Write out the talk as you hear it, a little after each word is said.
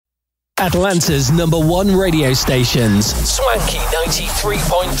Atlanta's #1 radio stations, Swanky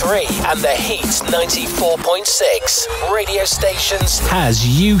 93.3 and The Heat 94.6 radio stations, has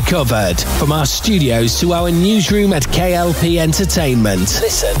you covered. From our studios to our newsroom at K.L.P. Entertainment.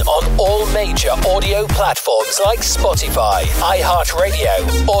 Listen on all major audio platforms like Spotify,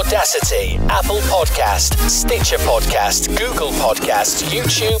 iHeartRadio, Audacity, Apple Podcast, Stitcher Podcast, Google Podcast,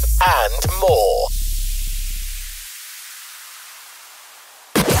 YouTube, and more.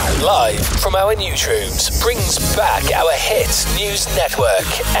 Live from our newsrooms brings back our hit news network,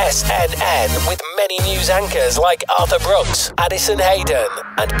 SNN, with many news anchors like Arthur Brooks, Addison Hayden,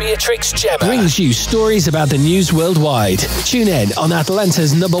 and Beatrix Gemma. Brings you stories about the news worldwide. Tune in on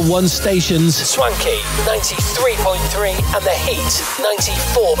Atlanta's #1 stations, Swanky 93.3 and The Heat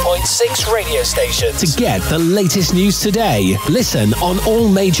 94.6 radio stations. To get the latest news today, listen on all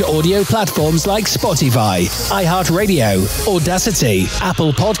major audio platforms like Spotify, iHeartRadio, Audacity,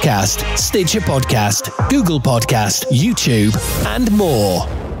 Apple Podcast, Stitcher Podcast, Google Podcast, YouTube, and more.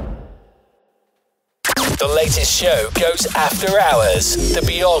 The latest show goes after hours. The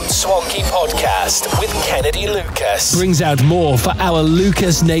Beyond Swanky podcast with Kennedy Lucas brings out more for our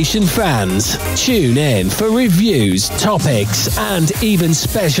Lucas Nation fans. Tune in for reviews, topics, and even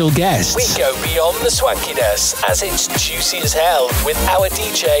special guests. We go beyond the swankiness as it's juicy as hell with our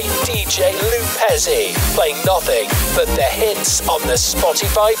DJ Lou Pezzi, playing nothing but the hits on the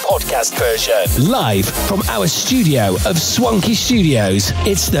Spotify podcast version. Live from our studio of Swanky Studios,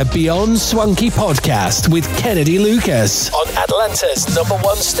 it's the Beyond Swanky podcast with Kennedy Lucas on Atlanta's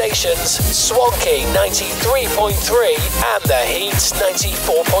 #1 stations, Swanky 93.3 and The Heat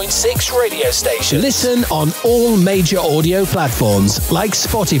 94.6 radio station. Listen on all major audio platforms like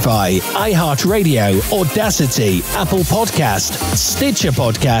Spotify, iHeartRadio, Audacity, Apple Podcast, Stitcher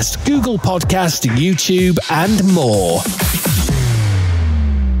Podcast, Google Podcast, YouTube, and more.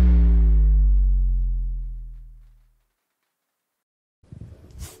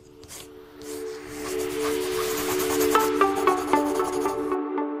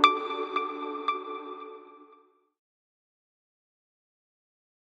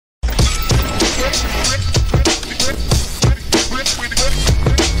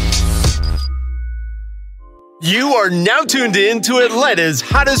 You are now tuned in to Atlanta's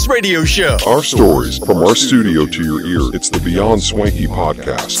hottest radio show. Our stories from our studio to your ear. It's the Beyond Swanky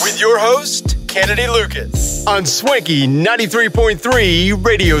podcast. With your host, Kennedy Lucas. On Swanky 93.3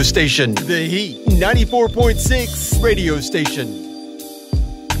 radio station. The Heat 94.6 radio station.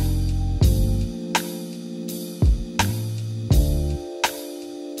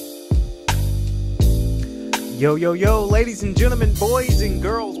 Yo, yo, yo, ladies and gentlemen, boys and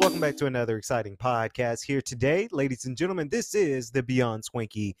girls, welcome back to another exciting podcast here today. Ladies and gentlemen, this is the Beyond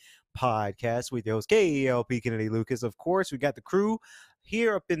Swanky podcast with your host, K.L.P. Kennedy Lucas. Of course, we got the crew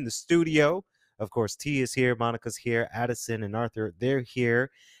here up in the studio. Of course, T is here, Monica's here, Addison and Arthur, they're here.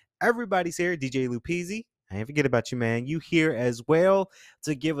 Everybody's here, DJ Lupizzi. I didn't forget about you, man. You here as well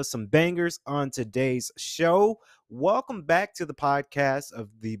to give us some bangers on today's show. Welcome back to the podcast of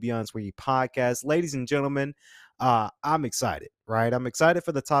the Beyond Swanky podcast. Ladies and gentlemen, I'm excited, right? I'm excited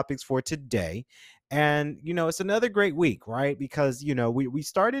for the topics for today. And, you know, it's another great week, right? Because, you know, we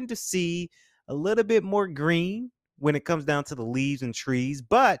starting to see a little bit more green when it comes down to the leaves and trees,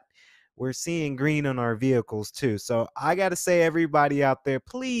 but we're seeing green on our vehicles too. So I got to say, everybody out there,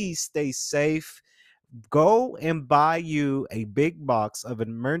 please stay safe. Go and buy you a big box of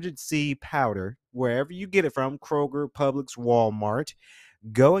emergency powder, wherever you get it from, Kroger, Publix, Walmart.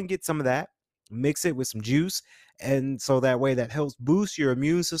 Go and get some of that, mix it with some juice, and so that way that helps boost your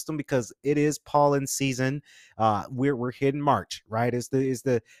immune system because it is pollen season. We're hitting March, right? It's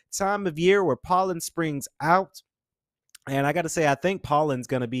the time of year where pollen springs out. And I got to say, I think pollen's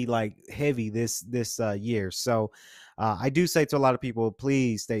going to be like heavy this year. So I do say to a lot of people,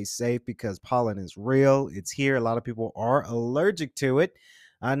 please stay safe because pollen is real. It's here. A lot of people are allergic to it.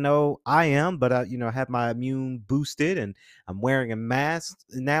 I know I am, but I have my immune boosted and I'm wearing a mask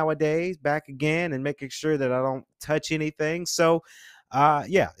nowadays back again and making sure that I don't touch anything. So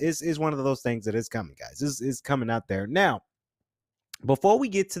it's one of those things that is coming, guys. It's coming out there. Now, before we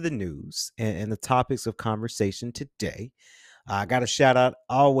get to the news and the topics of conversation today, I got to shout out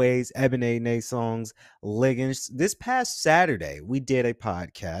always Ebony Songs Liggins. This past Saturday, we did a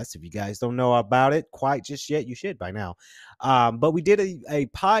podcast. If you guys don't know about it quite just yet, you should by now. But we did a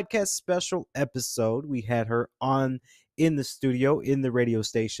podcast special episode. We had her on in the studio, in the radio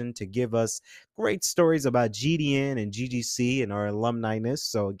station to give us great stories about GDN and GGC and our alumni-ness.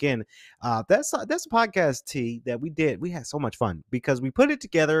 So again, that's a podcast, T, that we did. We had so much fun because we put it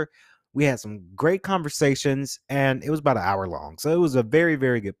together We had some great conversations, and it was about an hour long. So it was a very,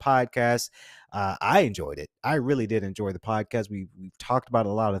 very good podcast. I enjoyed it. I really did enjoy the podcast. We've talked about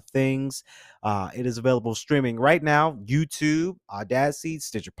a lot of things. It is available streaming right now: YouTube, Audacity,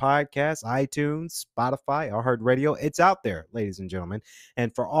 Stitcher Podcasts, iTunes, Spotify, iHeartRadio. It's out there, ladies and gentlemen.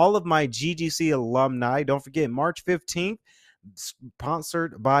 And for all of my GGC alumni, don't forget March 15th,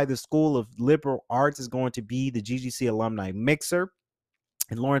 sponsored by the School of Liberal Arts, is going to be the GGC Alumni Mixer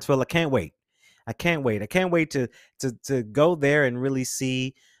in Lawrenceville. I can't wait. I can't wait. I can't wait to go there and really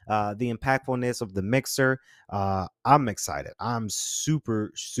see the impactfulness of the mixer. I'm excited. I'm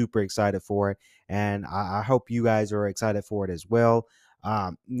super, super excited for it. And I hope you guys are excited for it as well.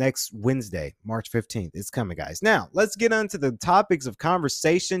 Next Wednesday, March 15th. It's coming, guys. Now, let's get on to the topics of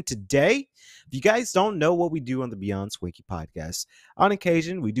conversation today. If you guys don't know what we do on the Beyond Swanky podcast, on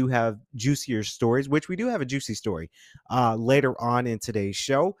occasion, we do have juicier stories, which we do have a juicy story later on in today's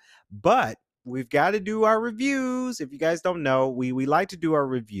show. But we've got to do our reviews. If you guys don't know, we like to do our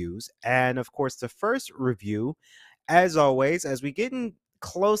reviews. And, of course, the first review, as always, as we get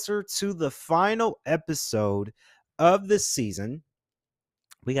closer to the final episode of the season,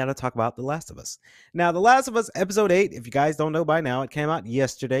 we got to talk about The Last of Us. Now, The Last of Us episode 8, if you guys don't know by now, it came out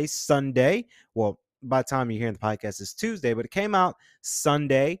yesterday, Sunday. Well, by the time you're hearing the podcast, it's Tuesday, but it came out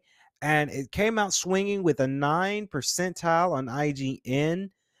Sunday, and it came out swinging with a 9 percentile on IGN.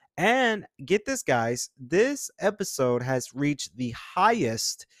 And get this, guys, this episode has reached the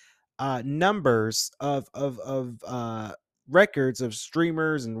highest numbers of records of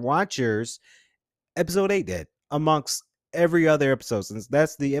streamers and watchers episode 8 did amongst every other episode, since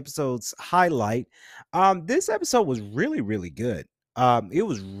that's the episode's highlight. This episode was really, really good. It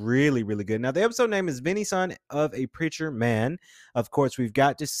was really, really good. Now, the episode name is Vinny, Son of a Preacher Man. Of course, we've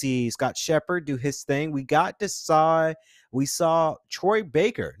got to see Scott Shepherd do his thing. We saw Troy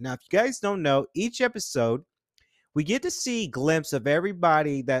Baker. Now, if you guys don't know, each episode we get to see a glimpse of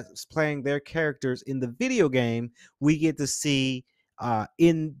everybody that's playing their characters in the video game. We get to see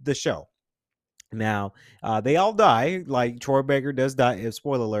in the show. Now, they all die. Like, Troy Baker does die.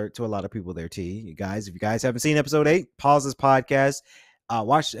 Spoiler alert to a lot of people there, you guys. If you guys haven't seen episode 8, pause this podcast,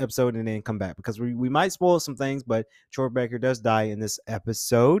 watch the episode, and then come back, because we might spoil some things, but Troy Baker does die in this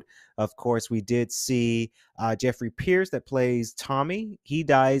episode. Of course, we did see Jeffrey Pierce that plays Tommy. He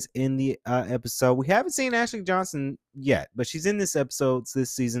dies in the episode. We haven't seen Ashley Johnson yet, but she's in this episode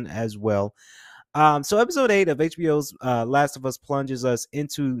this season as well. So episode 8 of HBO's Last of Us plunges us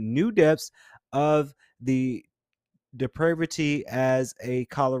into new depths of the depravity as a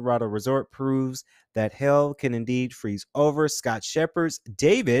Colorado resort proves that hell can indeed freeze over. Scott Shepherd's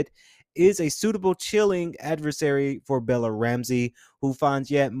David is a suitable chilling adversary for Bella Ramsey, who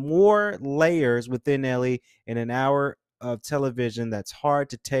finds yet more layers within Ellie in an hour of television that's hard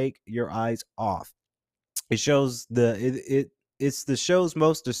to take your eyes off. It shows it's the show's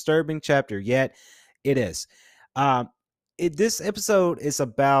most disturbing chapter yet. It is. This episode is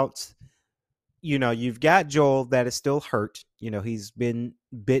about, you've got Joel that is still hurt. He's been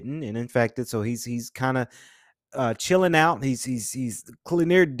bitten and infected, so he's kind of chilling out. He's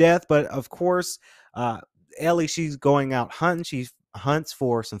near death, but of course, Ellie, she's going out hunting. She hunts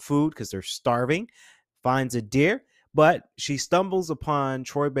for some food because they're starving. Finds a deer, but she stumbles upon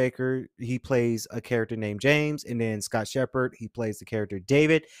Troy Baker. He plays a character named James, and then Scott Shepherd, he plays the character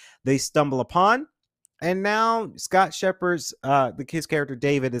David. They stumble upon. And now Scott Shepherd's his character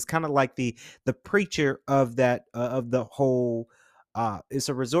David is kind of like the preacher of that of the whole. It's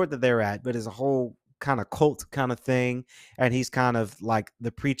a resort that they're at, but it's a whole kind of cult kind of thing, and he's kind of like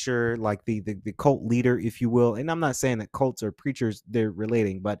the preacher, like the cult leader, if you will. And I'm not saying that cults or preachers they're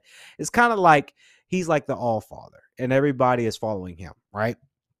relating, but it's kind of like he's like the All Father, and everybody is following him, right?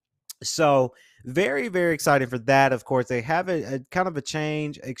 So very, very excited for that. Of course, they have a kind of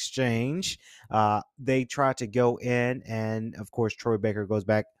a exchange. They try to go in, and of course, Troy Baker goes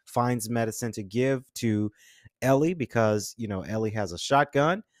back, finds medicine to give to Ellie, because Ellie has a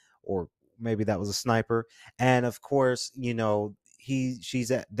shotgun, or maybe that was a sniper. And of course, she's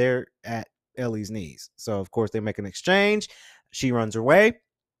at Ellie's knees. So of course, they make an exchange. She runs away.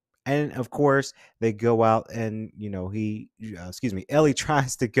 And of course, they go out, and Ellie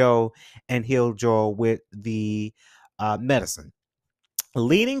tries to go and heal Joel with the medicine,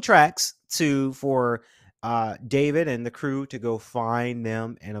 leading tracks for David and the crew to go find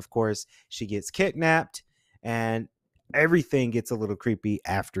them. And of course, she gets kidnapped, and everything gets a little creepy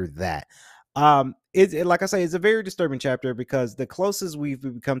after that. Like I say, it's a very disturbing chapter, because the closest we've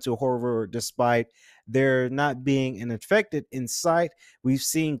become to horror, despite there not being an infected in sight. We've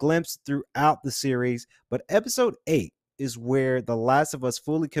seen glimpses throughout the series, but episode 8 is where The Last of Us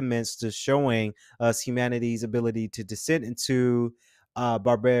fully commits to showing us humanity's ability to descend into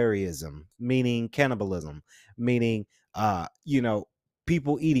barbarism, meaning cannibalism, meaning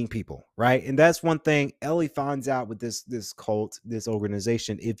people eating people, right? And that's one thing Ellie finds out with this cult, this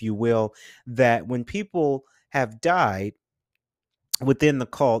organization, if you will, that when people have died within the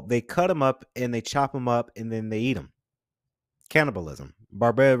cult, they cut them up and they chop them up and then they eat them. Cannibalism,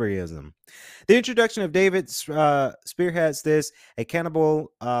 barbarism. The introduction of David spearheads this, a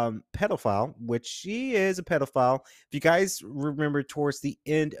cannibal pedophile, which she is a pedophile. If you guys remember, towards the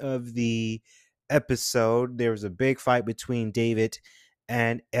end of the episode, there was a big fight between David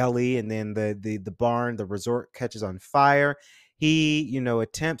and Ellie, and then the barn, the resort catches on fire. He,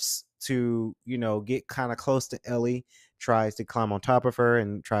 attempts to, get kind of close to Ellie, tries to climb on top of her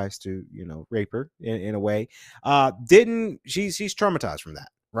and tries to, rape her in a way. She's traumatized from that,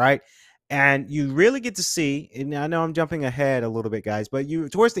 right? And you really get to see, and I know I'm jumping ahead a little bit, guys, but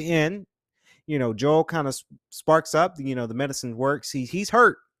towards the end, Joel kind of sparks up, the medicine works. He's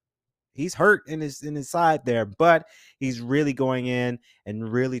hurt. He's hurt in his side there, but he's really going in and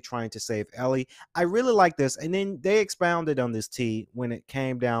really trying to save Ellie. I really like this. And then they expounded on this T when it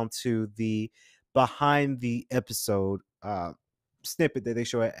came down to the behind the episode snippet that they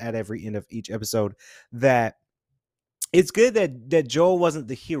show at every end of each episode, that it's good that Joel wasn't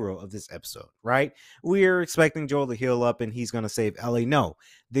the hero of this episode, right? We're expecting Joel to heal up and he's going to save Ellie. No,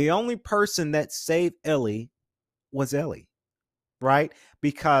 the only person that saved Ellie was Ellie, right?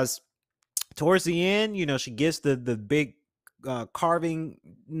 Because towards the end, she gets the big carving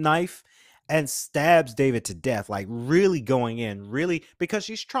knife and stabs David to death, like really going in, really, because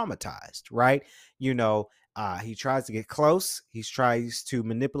she's traumatized, right? He tries to get close. He tries to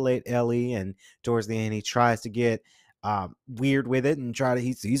manipulate Ellie, and towards the end, he tries to get weird with it and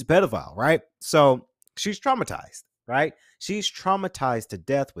he's a pedophile, right? So she's traumatized, right? She's traumatized to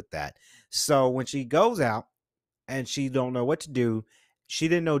death with that. So when she goes out and she don't know what to do, she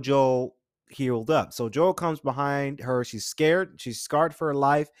didn't know Joel healed up. So Joel comes behind her. She's scared. She's scarred for her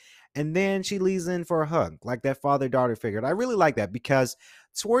life. And then she leans in for a hug, like that father-daughter figure. I really like that because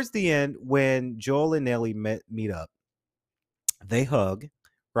towards the end, when Joel and Ellie meet up, they hug,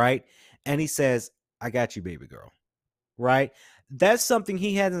 right? And he says, "I got you, baby girl." Right? That's something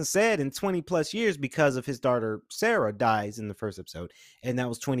he hasn't said in 20 plus years because of his daughter Sarah dies in the first episode, and that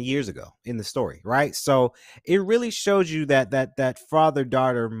was 20 years ago in the story, right? So it really shows you that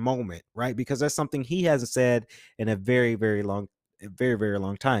father-daughter moment, right? Because that's something he hasn't said in a very, very long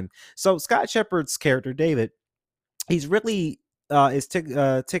time. So Scott Shepherd's character David, he's really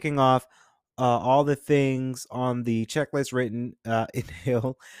ticking off all the things on the checklist written in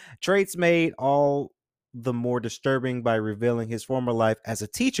Hill. Traits made all the more disturbing by revealing his former life as a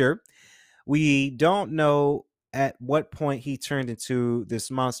teacher. We don't know at what point he turned into this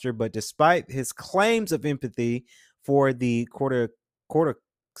monster, but despite his claims of empathy for the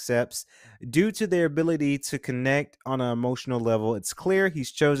cordyceps, due to their ability to connect on an emotional level, it's clear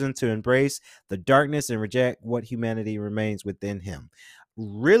he's chosen to embrace the darkness and reject what humanity remains within him.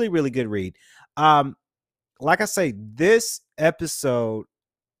 Really, really good read. Like I say, this episode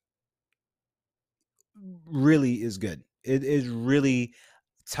really is good. It is really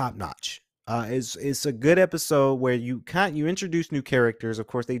top notch. It's a good episode where you introduce new characters. Of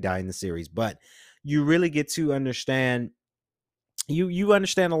course, they die in the series, but you really get to understand. You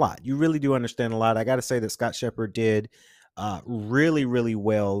understand a lot. You really do understand a lot. I got to say that Scott Shepherd did really, really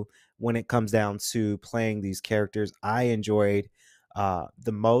well when it comes down to playing these characters. I enjoyed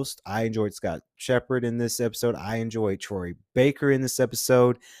the most. I enjoyed Scott Shepherd in this episode. I enjoyed Troy Baker in this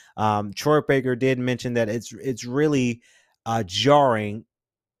episode. Troy Baker did mention that it's really jarring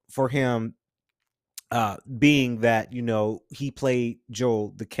for him, being that he played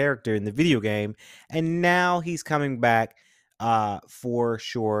Joel, the character in the video game, and now he's coming back for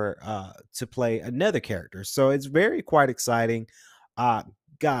sure to play another character. So it's quite exciting.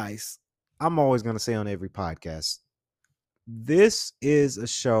 Guys, I'm always going to say on every podcast, this is a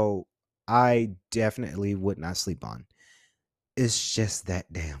show I definitely would not sleep on. It's just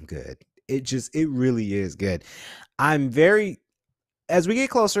that damn good. It really is good. As we get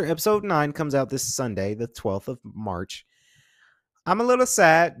closer, episode 9 comes out this Sunday, the 12th of March. I'm a little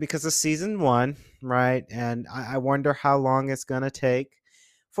sad because of season 1, right? And I wonder how long it's going to take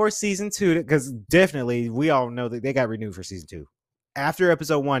for season 2, because definitely we all know that they got renewed for season 2. After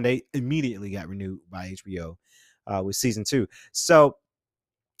episode 1, they immediately got renewed by HBO with season 2. So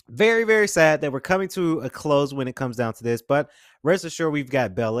very, very sad that we're coming to a close when it comes down to this, but rest assured we've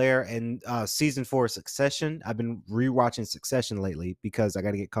got Bel Air and season 4 of Succession. I've been rewatching Succession lately because I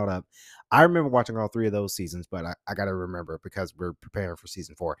got to get caught up. I remember watching all 3 of those seasons, but I got to remember because we're preparing for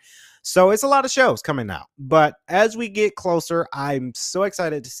season 4. So it's a lot of shows coming out. But as we get closer, I'm so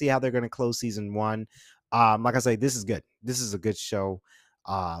excited to see how they're going to close season 1. Like I say, this is good. This is a good show.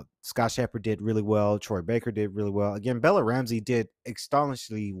 Scott Shepard did really well. Troy Baker did really well. Again, Bella Ramsey did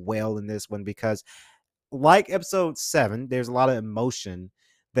astonishingly well in this one because, like episode 7, there's a lot of emotion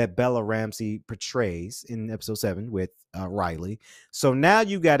that Bella Ramsey portrays in episode 7 with Riley. So now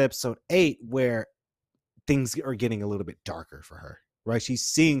you got episode 8 where things are getting a little bit darker for her, right? She's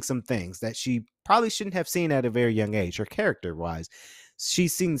seeing some things that she probably shouldn't have seen at a very young age, her character wise.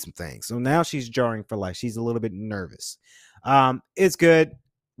 She's seen some things. So now she's jarring for life. She's a little bit nervous. It's good.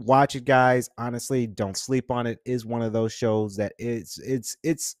 Watch it, guys. Honestly, don't sleep on it. Is one of those shows that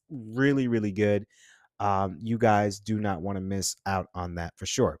it's really, really good. You guys do not want to miss out on that for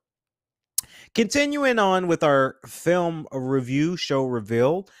sure. Continuing on with our film review show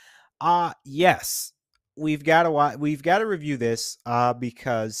reveal. Yes, we've got to review this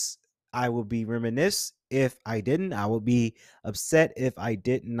because I will be remiss if I didn't. I will be upset if I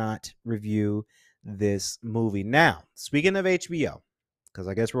did not review this movie. Now, speaking of HBO, because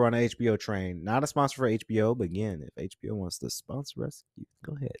I guess we're on an HBO train, not a sponsor for HBO, but again, if HBO wants to sponsor us, you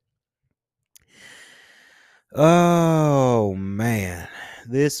can go ahead. Oh man,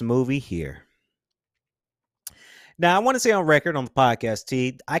 this movie here. Now, I want to say on record on the podcast,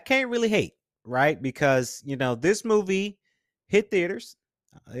 T, I can't really hate, right? Because, this movie hit theaters.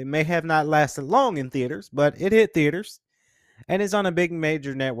 It may have not lasted long in theaters, but it hit theaters. And it's on a big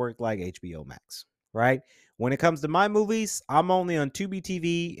major network like HBO Max, right? When it comes to my movies, I'm only on Tubi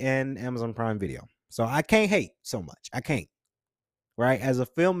TV and Amazon Prime Video. So I can't hate so much. I can't, right? As a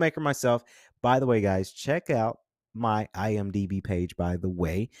filmmaker myself, by the way, guys, check out my IMDb page, by the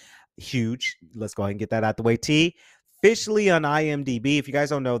way. Huge. Let's go ahead and get that out the way, T. Officially on IMDb, if you guys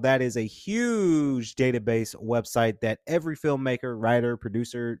don't know, that is a huge database website that every filmmaker, writer,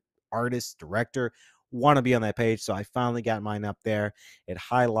 producer, artist, director want to be on that page. So I finally got mine up there. It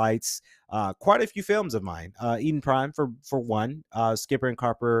highlights quite a few films of mine. Eden Prime for one. Skipper and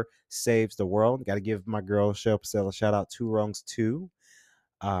Carper Saves the World. Got to give my girl Shel Pacell a shout out. Two Wrongs 2.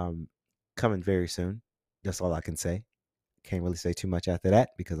 Coming very soon. That's all I can say. Can't really say too much after that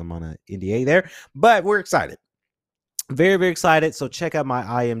because I'm on an NDA there. But we're excited. Very, very excited. So check out my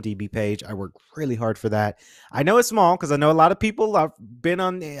IMDb page. I work really hard for that. I know it's small because I know a lot of people have been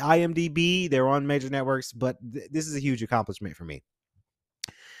on IMDb. They're on major networks, but this is a huge accomplishment for me.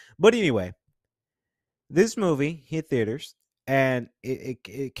 But anyway, this movie hit theaters and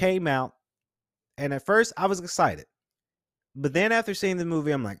it came out. And at first I was excited. But then after seeing the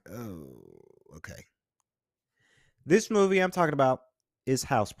movie, I'm like, oh, okay. This movie I'm talking about is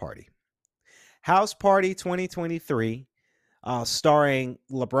House Party. House Party 2023, starring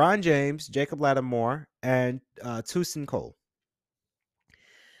LeBron James, Jacob Lattimore, and Toussaint Cole.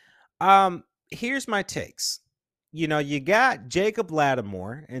 Here's my takes. You got Jacob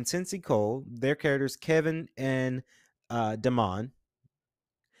Lattimore and Toussaint Cole, their characters Kevin and Damon.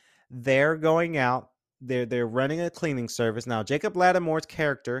 They're going out. They're running a cleaning service. Now, Jacob Lattimore's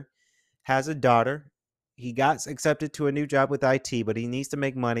character has a daughter. He got accepted to a new job with IT, but he needs to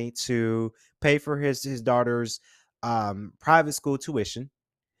make money to pay for his daughter's private school tuition.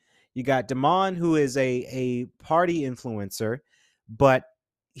 You got Damon, who is a party influencer, but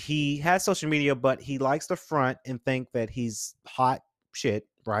he has social media, but he likes to front and think that he's hot shit,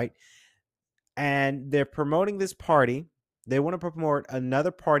 right? And they're promoting this party. They want to promote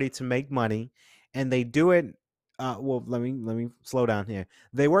another party to make money, and they do it. Well, let me slow down here.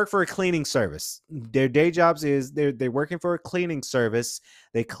 They work for a cleaning service. Their day jobs is they're working for a cleaning service.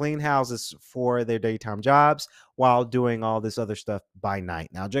 They clean houses for their daytime jobs while doing all this other stuff by night.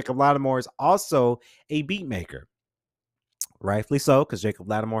 Now, Jacob Lattimore is also a beat maker, rightfully so, because Jacob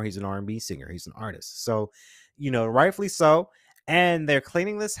Lattimore, he's an R&B singer, he's an artist. So, rightfully so. And they're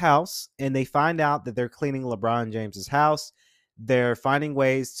cleaning this house, and they find out that they're cleaning LeBron James's house. They're finding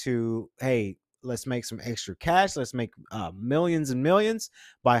ways to, hey, let's make some extra cash. Let's make millions and millions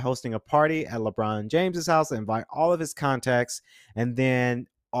by hosting a party at LeBron James's house and invite all of his contacts. And then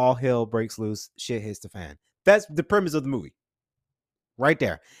all hell breaks loose. Shit hits the fan. That's the premise of the movie. Right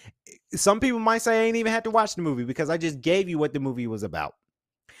there. Some people might say I ain't even had to watch the movie because I just gave you what the movie was about.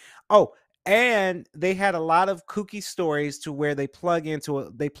 Oh, and they had a lot of kooky stories to where they plug in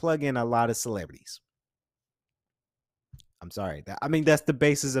a lot of celebrities. I'm sorry. That's the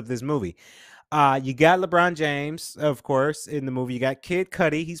basis of this movie. You got LeBron James, of course, in the movie. You got Kid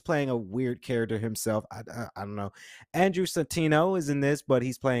Cudi. He's playing a weird character himself. I don't know. Andrew Santino is in this, but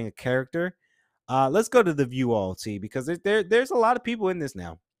he's playing a character. Let's go to the view all T, because there's a lot of people in this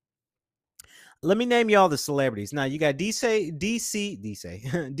now. Let me name you all the celebrities. Now you got DC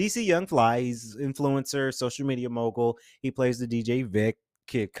Young Fly. He's influencer, social media mogul. He plays the DJ Vic.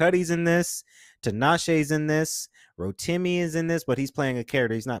 Kid Cudi's in this. Tinashe's in this. Rotimi is in this, but he's playing a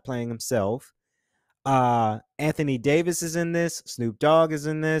character. He's not playing himself. Anthony Davis is in this. Snoop Dogg is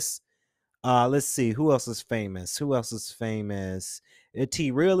in this. Let's see who else is famous.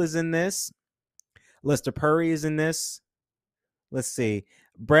 T Real is in this. Lester Purry is in this. Let's see.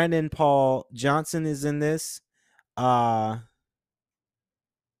 Brandon Paul Johnson is in this. Let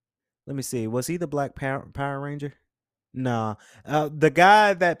me see. Was he the Black Power Ranger? No. The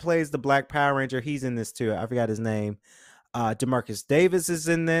guy that plays the Black Power Ranger, he's in this too. I forgot his name. DeMarcus Davis is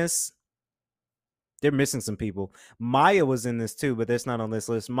in this. They're missing some people. Maya was in this too, but that's not on this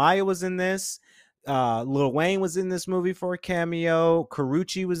list. Maya was in this. Lil Wayne was in this movie for a cameo.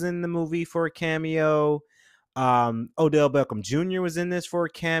 Karuchi was in the movie for a cameo. Odell Beckham Jr. was in this for a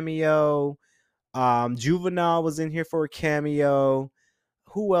cameo. Juvenile was in here for a cameo.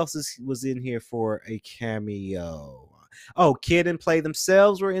 Who else was in here for a cameo? Oh, Kid and Play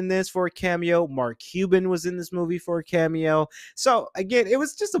themselves were in this for a cameo. Mark Cuban was in this movie for a cameo. So again, it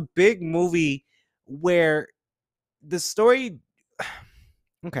was just a big movie where the story,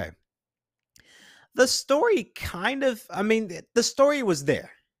 okay, the story kind of, I mean, the story was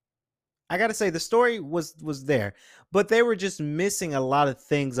there. I gotta say, the story was there, but they were just missing a lot of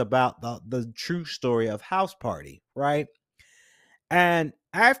things about the true story of House Party, right? And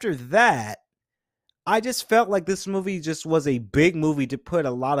after that, I just felt like this movie just was a big movie to put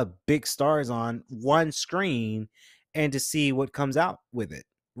a lot of big stars on one screen and to see what comes out with it,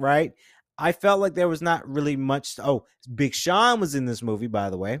 right? I felt like there was not really much. Oh, Big Sean was in this movie,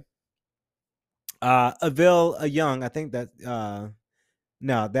 by the way. Avil Young, I think that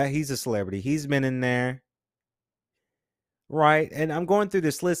no, that he's a celebrity. He's been in there. Right. And I'm going through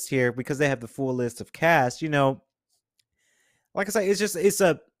this list here because they have the full list of cast. You know, like I say,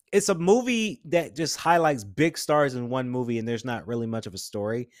 it's a movie that just highlights big stars in one movie, and there's not really much of a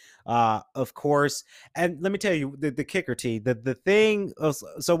story. Of course. And let me tell you the kicker, T, the thing.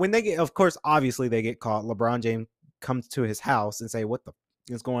 So when they get, of course, obviously they get caught. LeBron James comes to his house and say, "What the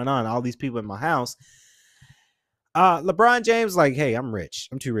is going on? All these people in my house." LeBron James like, "Hey, I'm rich.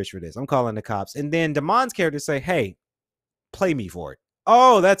 I'm too rich for this. I'm calling the cops." And then Damon's character say, "Hey, play me for it."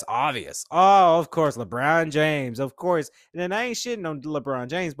 Oh, that's obvious. Oh, of course, LeBron James, of course. And then I ain't shitting on LeBron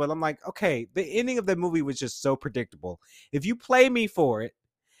James, but I'm like, okay, the ending of the movie was just so predictable. If you play me for it,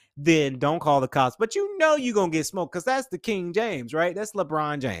 then don't call the cops. But you know you're gonna get smoked because that's the King James, right? That's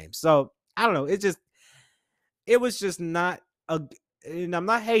LeBron James. So I don't know. It was just not a, and I'm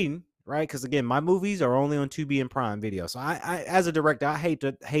not hating, right? Because again, my movies are only on Tubi and Prime Video. So I as a director, I hate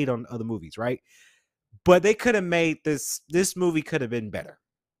to hate on other movies, right? But they could have made this movie could have been better,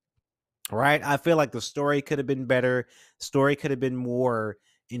 right? I feel like the story could have been better. Story could have been more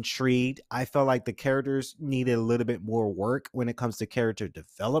intrigued. I felt like the characters needed a little bit more work when it comes to character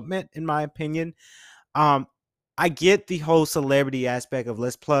development, in my opinion. I get the whole celebrity aspect of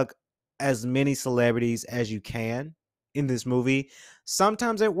let's plug as many celebrities as you can in this movie.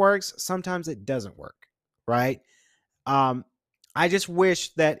 Sometimes it works, sometimes it doesn't work, right? I just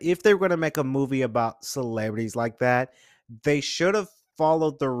wish that if they were going to make a movie about celebrities like that, they should have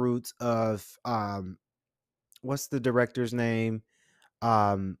followed the roots of what's the director's name?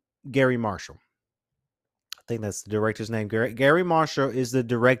 Gary Marshall. I think that's the director's name. Gary Marshall is the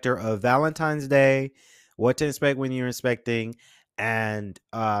director of Valentine's Day, What to Expect When You're Inspecting, and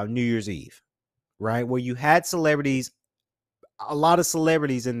New Year's Eve, right? Where you had celebrities, a lot of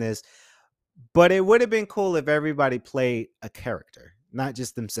celebrities in this. But it would have been cool if everybody played a character, not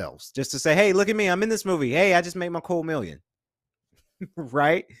just themselves. Just to say, hey, look at me. I'm in this movie. Hey, I just made my cool million.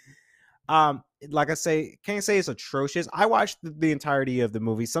 Right? Like I say, can't say it's atrocious. I watched the entirety of the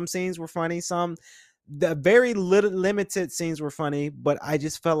movie. Some scenes were funny. The very limited scenes were funny, but I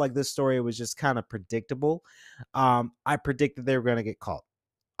just felt like this story was just kind of predictable. I predicted they were going to get caught.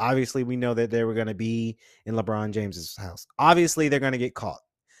 Obviously, we know that they were going to be in LeBron James's house. Obviously, they're going to get caught.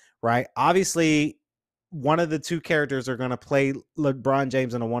 Right? Obviously, one of the two characters are going to play LeBron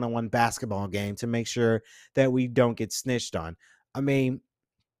James in a one-on-one basketball game to make sure that we don't get snitched on. I mean,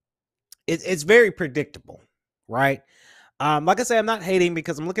 it's very predictable, right? Like I say, I'm not hating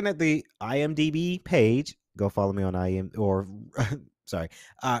because I'm looking at the IMDb page. Go follow me on sorry.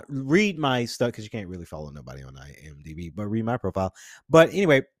 Read my stuff because you can't really follow nobody on IMDb, but read my profile. But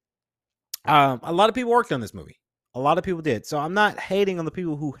anyway, A lot of people worked on this movie. A lot of people did. So I'm not hating on the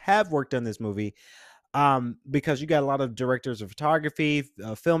people who have worked on this movie, because you got a lot of directors of photography,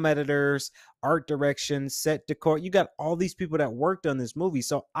 film editors, art direction, set decor. You got all these people that worked on this movie.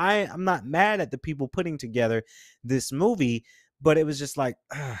 So I'm not mad at the people putting together this movie, but it was just like,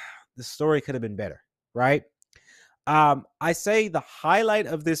 the story could have been better, right? I say the highlight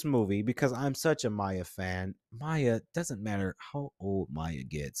of this movie, because I'm such a Maya fan. Maya, doesn't matter how old Maya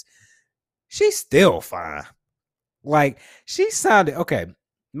gets, she's still fine. Like, she sounded okay.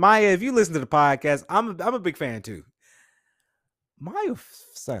 Maya, if you listen to the podcast, I'm a big fan too. Maya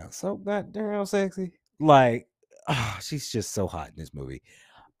sounds so goddamn sexy. Like, she's just so hot in this movie.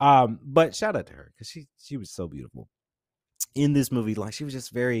 But shout out to her, because she was so beautiful in this movie. Like, she was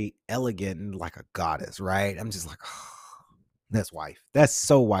just very elegant and like a goddess, right? I'm just like, that's wife. That's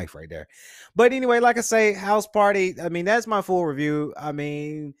so wife right there. But anyway, like I say, House Party. I mean, that's my full review. I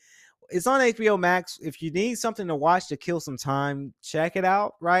mean, it's on HBO Max. If you need something to watch to kill some time, check it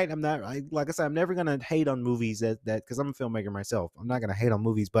out. Right? Like I said, I'm never gonna hate on movies that because I'm a filmmaker myself. I'm not gonna hate on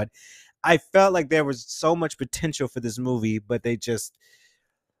movies, but I felt like there was so much potential for this movie, but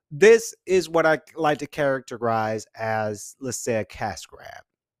this is what I like to characterize as, let's say, a cash grab,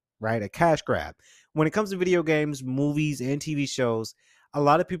 right? A cash grab. When it comes to video games, movies, and TV shows, a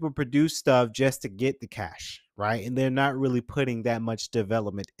lot of people produce stuff just to get the cash, right? And they're not really putting that much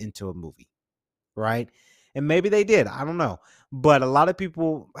development into a movie, right? And maybe they did, I don't know. But a lot of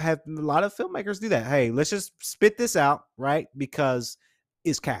filmmakers do that. Hey, let's just spit this out, right? Because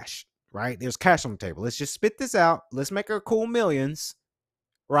it's cash, right? There's cash on the table. Let's just spit this out. Let's make our cool millions,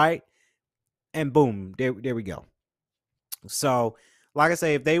 right? And boom, there we go. So, like I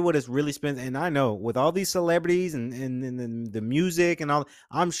say, if they would have really spent, and I know with all these celebrities and the music and all,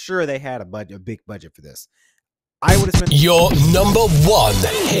 I'm sure they had a big budget for this. I would have spent your number one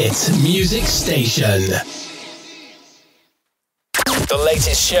hit music station. The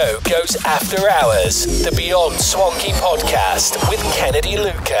latest show goes after hours. The Beyond Swanky podcast with Kennedy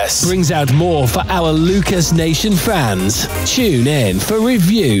Lucas brings out more for our Lucas Nation fans. Tune in for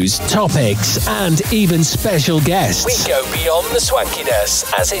reviews, topics, and even special guests. We go beyond the swankiness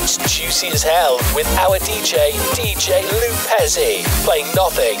as it's juicy as hell with our DJ Lou Pezzi, playing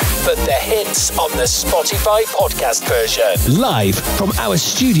nothing but the hits on the Spotify podcast version. Live from our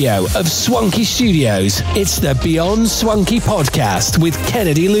studio of Swanky Studios, it's the Beyond Swanky podcast with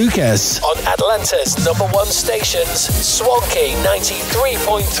Kennedy Lucas on Atlanta's number one stations, Swanky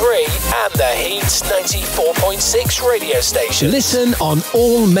 93.3 and the Heat 94.6 radio station. Listen on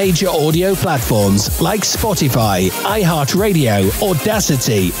all major audio platforms like Spotify, iHeartRadio,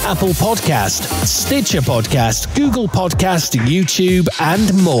 Audacity, Apple Podcast, Stitcher Podcast, Google Podcast, YouTube,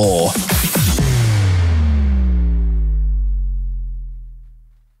 and more.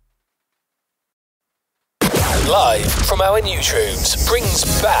 Live from our newsrooms brings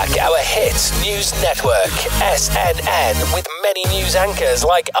back our hit news network, SNN, with many news anchors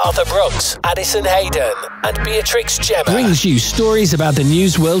like Arthur Brooks, Addison Hayden, and Beatrix Gemma. Brings you stories about the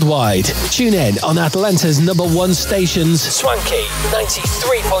news worldwide. Tune in on Atlanta's number one stations, Swanky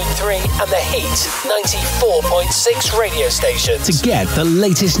 93.3 and the Heat 94.6 radio stations. To get the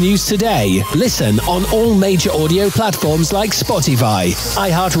latest news today, listen on all major audio platforms like Spotify,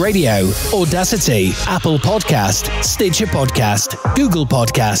 iHeartRadio, Audacity, Apple Podcast, Stitcher Podcast, Google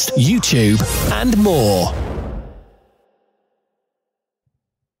Podcast, YouTube, and more.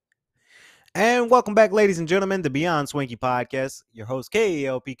 And welcome back, ladies and gentlemen, to Beyond Swanky Podcast. Your host,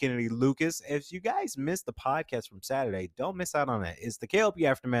 K.L.P. Kennedy Lucas. If you guys missed the podcast from Saturday, don't miss out on it. It's the K.L.P.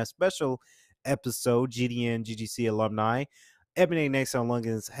 Aftermath special episode, GDN, GGC alumni. Ebony Nexon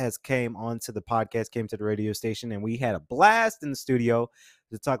Lungans came to the radio station, and we had a blast in the studio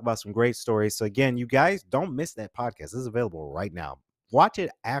to talk about some great stories. So again, you guys don't miss that podcast. This is available right now. Watch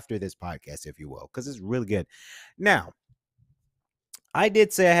it after this podcast, if you will, because it's really good. Now, I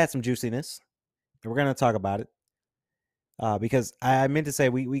did say I had some juiciness, and we're going to talk about it because I meant to say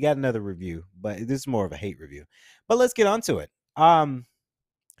we got another review, but this is more of a hate review. But let's get on to it. And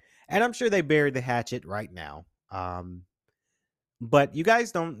I'm sure they buried the hatchet right now. But you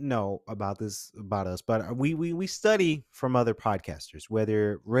guys don't know about us, but we study from other podcasters,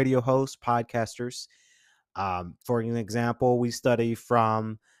 whether radio hosts, podcasters. For an example, we study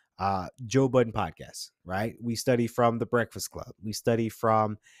from Joe Budden podcast, right? We study from The Breakfast Club. We study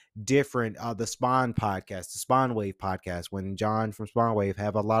from different the Spawn podcast, the Spawn Wave podcast, when John from Spawn Wave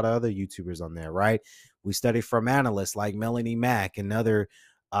have a lot of other YouTubers on there, right? We study from analysts like Melanie Mack and other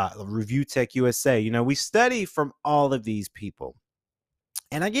Review Tech USA. You know, we study from all of these people.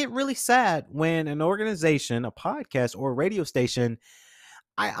 And I get really sad when an organization, a podcast, or a radio station,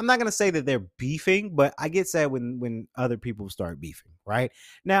 I'm not gonna say that they're beefing, but I get sad when other people start beefing. Right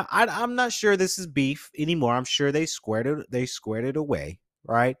now, I'm not sure this is beef anymore. I'm sure they squared it away.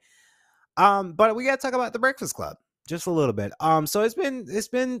 Right. But we gotta talk about the Breakfast Club just a little bit. So it's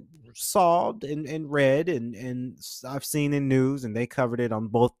been solved and read and I've seen in news and they covered it on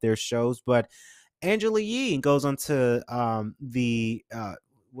both their shows. But Angela Yee goes on to the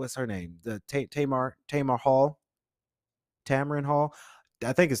what's her name? The Tamar Hall, Tamarin Hall.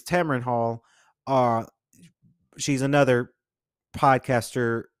 I think it's Tamarin Hall. Uh, she's another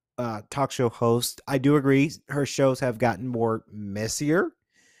podcaster, talk show host. I do agree her shows have gotten more messier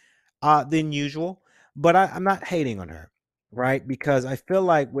than usual, but I'm not hating on her, right? Because I feel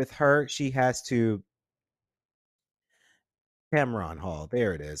like with her, she has to Cameron Hall.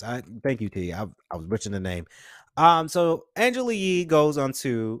 There it is. I thank you, T. I was butchering the name. So Angela Yee goes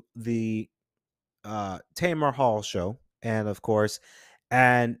onto the Tamar Hall show, and of course,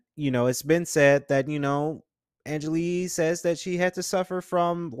 and it's been said that Angela Yee says that she had to suffer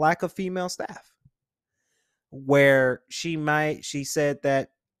from lack of female staff, where she said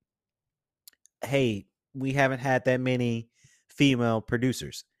that, hey, we haven't had that many female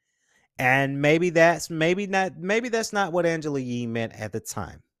producers. And maybe that's not what Angela Yee meant at the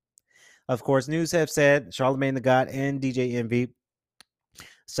time. Of course, news have said Charlamagne the God and DJ Envy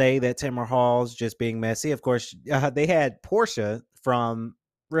say that Tamara Hall's just being messy. Of course, they had Portia from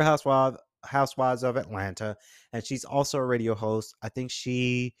Real Housewives of Atlanta, and she's also a radio host. I think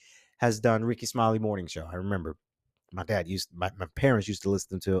she has done Ricky Smiley Morning Show. I remember my parents used to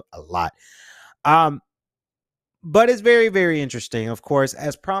listen to it a lot. But it's very, very interesting. Of course,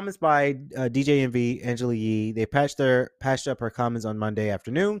 as promised by DJ Envy, Angela Yee, they patched up her comments on Monday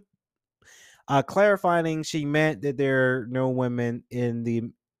afternoon, clarifying she meant that there are no women in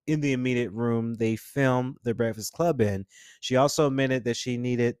the immediate room they filmed the Breakfast Club in. She also admitted that she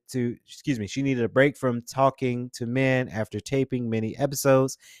needed a break from talking to men after taping many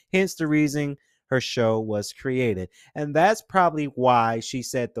episodes, hence the reason her show was created. And that's probably why she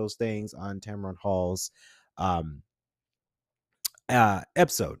said those things on Tamron Hall's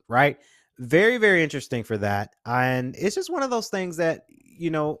episode, right? Very, very interesting for that. And it's just one of those things that,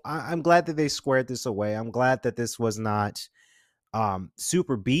 I'm glad that they squared this away. I'm glad that this was not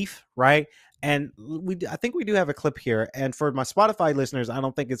super beef, right? And I think we do have a clip here. And for my Spotify listeners, I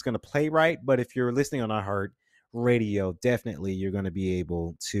don't think it's going to play right, but if you're listening on iHeart Radio, definitely you're going to be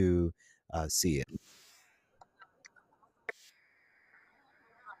able to see it.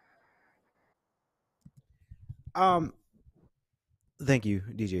 Thank you,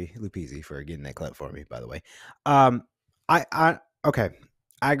 DJ Lupizzi, for getting that clip for me, by the way. Okay,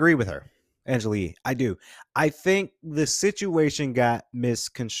 I agree with her, Angela Yee. I do. I think the situation got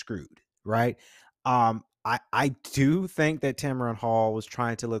misconstrued, right? I do think that Tamron Hall was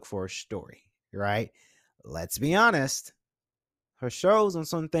trying to look for a story, right? Let's be honest. Her shows on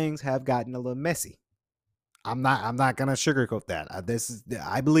some things have gotten a little messy. I'm not gonna sugarcoat that.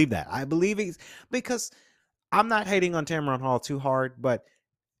 I believe that. I believe it's because I'm not hating on Tamron Hall too hard, but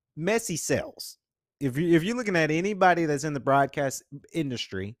messy sells. If you're looking at anybody that's in the broadcast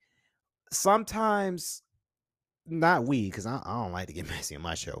industry, sometimes not we, because I don't like to get messy on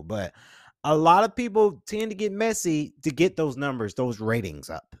my show, but a lot of people tend to get messy to get those numbers, those ratings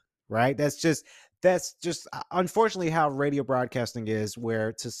up, right? That's just unfortunately how radio broadcasting is,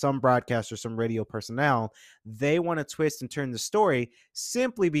 where to some broadcasters, some radio personnel, they want to twist and turn the story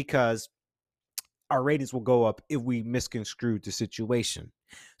simply because our ratings will go up if we misconstrued the situation.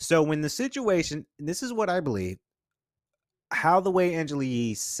 So when the situation, and this is what I believe, how the way Angela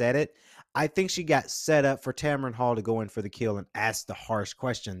Yee said it, I think she got set up for Tamron Hall to go in for the kill and ask the harsh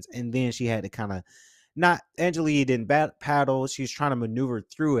questions. And then she had to kind of Angela Yee didn't paddle. She was trying to maneuver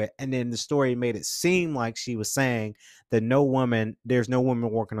through it. And then the story made it seem like she was saying that there's no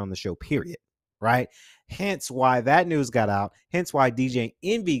woman working on the show, period. Right. Hence why that news got out. Hence why DJ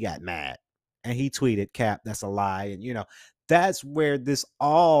Envy got mad. And he tweeted, Cap, that's a lie. And, that's where this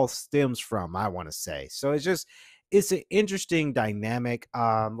all stems from, I want to say. So it's an interesting dynamic.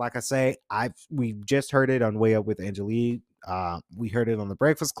 Like I say, we just heard it on Way Up with Angelique. We heard it on the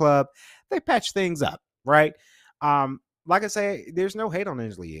Breakfast Club. They patch things up, right? Like I say, there's no hate on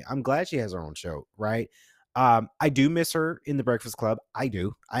Angelique. I'm glad she has her own show, right? I do miss her in the Breakfast Club. I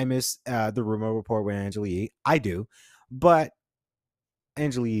do. I miss the Rumor Report with Angelique. I do. But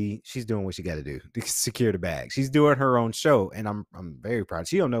Angelique, she's doing what she got to do to secure the bag. She's doing her own show, and I'm very proud.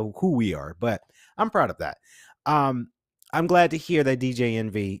 She don't know who we are, but I'm proud of that. I'm glad to hear that DJ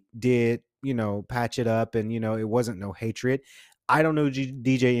Envy did, patch it up, and it wasn't no hatred. I don't know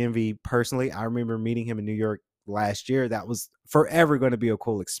DJ Envy personally. I remember meeting him in New York last year. That was forever going to be a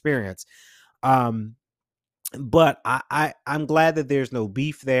cool experience. But I'm glad that there's no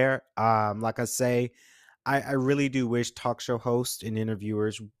beef there. Like I say, I really do wish talk show hosts and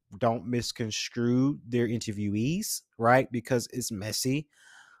interviewers don't misconstrue their interviewees, right? Because it's messy.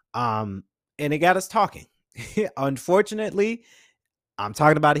 And it got us talking. Unfortunately, I'm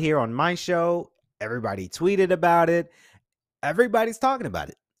talking about it here on my show. Everybody tweeted about it. Everybody's talking about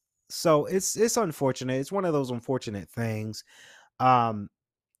it. So it's unfortunate. It's one of those unfortunate things. Um,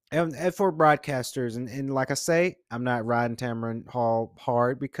 and for broadcasters, and like I say, I'm not riding Tamron Hall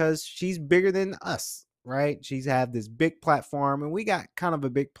hard because she's bigger than us, right? She's had this big platform, and we got kind of a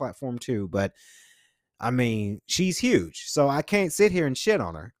big platform too. But I mean, she's huge, so I can't sit here and shit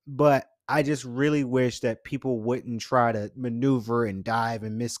on her. But I just really wish that people wouldn't try to maneuver and dive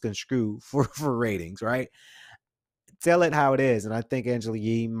and misconstrue for ratings, right? Tell it how it is. And I think Angela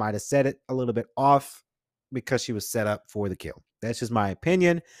Yee might have said it a little bit off because she was set up for the kill. That's just my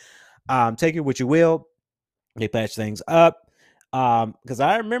opinion. Take it what you will. They patch things up. Because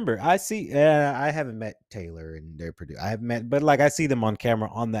I remember, I I haven't met Taylor and their producer. I haven't met, but like I see them on camera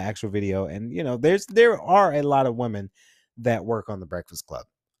on the actual video, and you know, there are a lot of women that work on the Breakfast Club.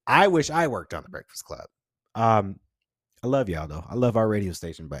 I wish I worked on the Breakfast Club. I love y'all though. I love our radio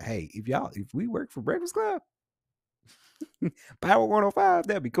station, but hey, if we work for Breakfast Club, Power 105,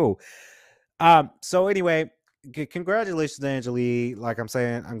 that'd be cool. So anyway, congratulations to Angelique. Like I'm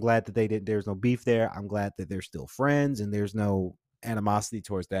saying, I'm glad that there's no beef there. I'm glad that they're still friends and there's no animosity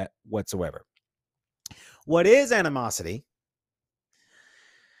towards that whatsoever. What is animosity?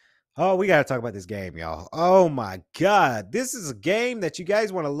 Oh, we got to talk about this game, y'all. Oh my God. This is a game that you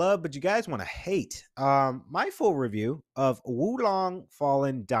guys want to love, but you guys want to hate. My full review of Wulong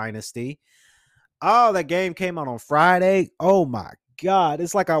Fallen Dynasty. Oh, that game came out on Friday. Oh my God.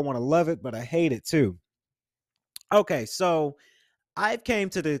 It's like I want to love it, but I hate it too. Okay, so I've came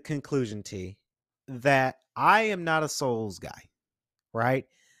to the conclusion, T, that I am not a Souls guy, right?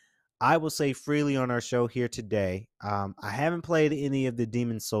 I will say freely on our show here today, I haven't played any of the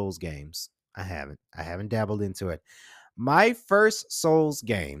Demon Souls games. I haven't dabbled into it. My first Souls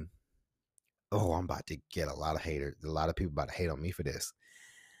game, oh, I'm about to get a lot of haters. A lot of people about to hate on me for this.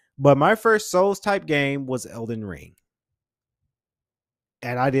 But my first Souls type game was Elden Ring.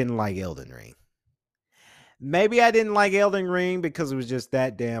 And I didn't like Elden Ring. Maybe I didn't like Elden Ring because it was just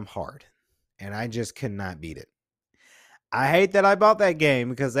that damn hard. And I just could not beat it. I hate that I bought that game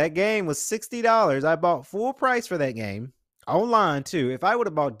because that game was $60. I bought full price for that game. Online too. If I would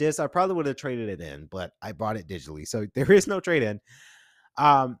have bought this, I probably would have traded it in, but I bought it digitally. So there is no trade in.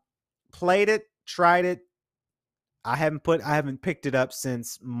 Played it, tried it. I haven't picked it up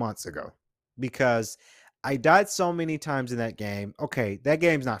since months ago because I died so many times in that game. Okay, that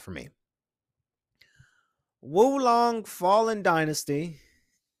game's not for me. Wulong Fallen Dynasty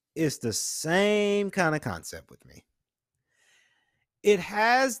is the same kind of concept with me. It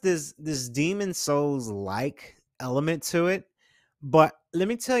has this Demon Souls like element to it, but let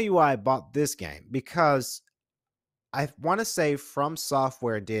me tell you why I bought this game, because I want to say From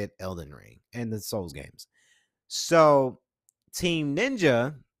Software did Elden Ring and the Souls games. So Team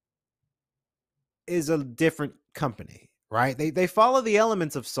Ninja is a different company, right? They follow the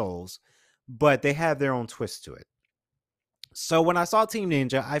elements of Souls, but they have their own twist to it. So when I saw Team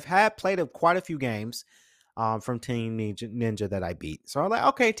Ninja, I've played quite a few games from Team Ninja that I beat. So I'm like,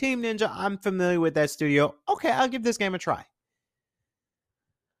 okay, Team Ninja, I'm familiar with that studio. Okay, I'll give this game a try.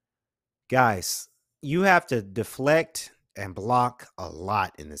 Guys, you have to deflect and block a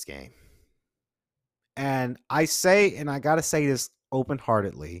lot in this game. And I gotta say this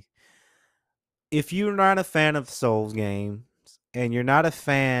open-heartedly, if you're not a fan of Souls games and you're not a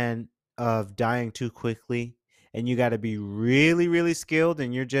fan of dying too quickly, and you got to be really, really skilled,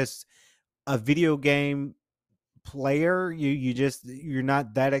 and you're just a video game player, you're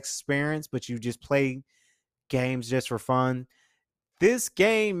not that experienced, but you just play games just for fun, this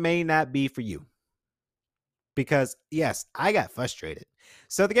game may not be for you. Because yes, I got frustrated.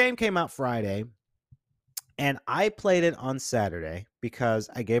 So the game came out Friday, and I played it on Saturday because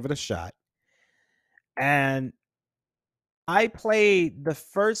I gave it a shot. And I played the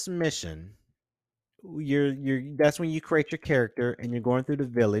first mission. That's when you create your character and you're going through the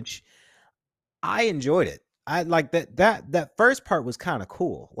village. I enjoyed it. I like that first part was kind of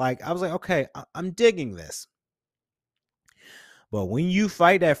cool. Like I was like, okay, I'm digging this. But when you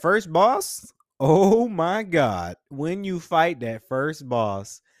fight that first boss, oh my God, when you fight that first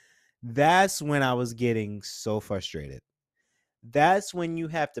boss, that's when I was getting so frustrated. That's when you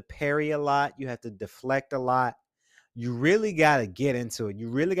have to parry a lot, you have to deflect a lot. You really got to get into it. You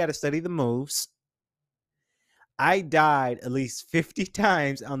really got to study the moves. I died at least 50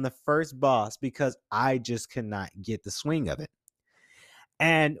 times on the first boss because I just could not get the swing of it.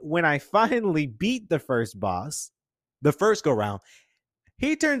 And when I finally beat the first boss, the first go round,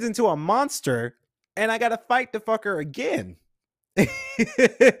 he turns into a monster and I got to fight the fucker again. I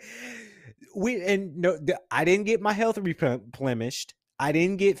didn't get my health replenished. I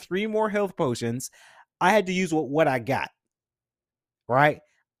didn't get 3 more health potions. I had to use what I got. Right?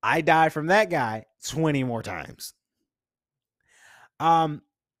 I died from that guy 20 more times.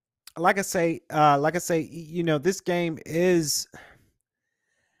 Like I say, this game is,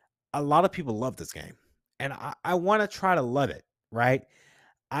 a lot of people love this game, and I want to try to love it. Right?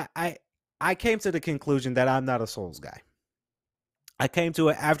 I came to the conclusion that I'm not a Souls guy. I came to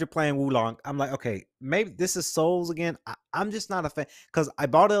it after playing Wulong. I'm like, okay, maybe this is Souls again. I'm just not a fan, because I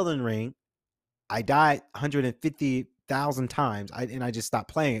bought Elden Ring. I died 150,000 times, and I just stopped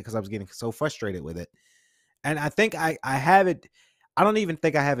playing it because I was getting so frustrated with it. And I think I have it. I don't even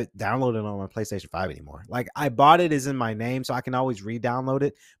think I have it downloaded on my PlayStation 5 anymore. Like, I bought it as in my name, so I can always re-download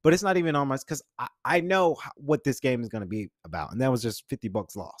it, but it's not even on my, because I know what this game is going to be about, and that was just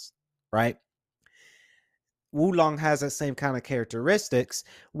 $50 lost, right? Wulong has that same kind of characteristics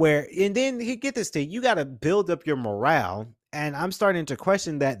where, and then he get this thing, you got to build up your morale. And I'm starting to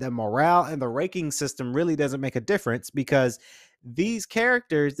question that the morale and the ranking system really doesn't make a difference, because these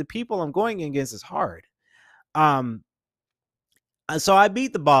characters, the people I'm going against, is hard. So I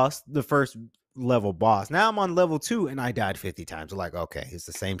beat the first level boss. Now I'm on level 2 and I died 50 times. I'm like, okay, it's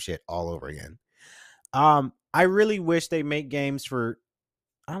the same shit all over again. I really wish they make games for,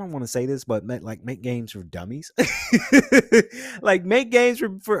 I don't want to say this, but make games for dummies. Like, make games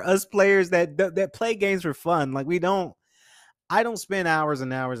for us players that play games for fun. Like, I don't spend hours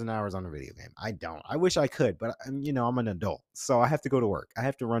and hours and hours on a video game. I don't. I wish I could, but I'm an adult, so I have to go to work. I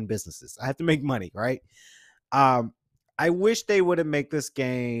have to run businesses. I have to make money, right? I wish they would have make this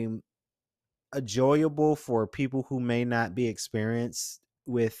game enjoyable for people who may not be experienced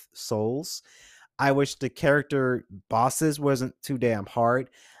with Souls. I wish the character bosses wasn't too damn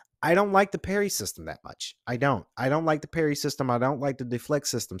hard. I don't like the parry system that much. I don't like the parry system. I don't like the deflect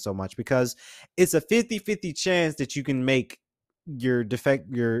system so much, because it's a 50-50 chance that you can make your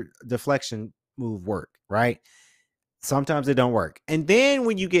deflection move work, right? Sometimes it don't work. And then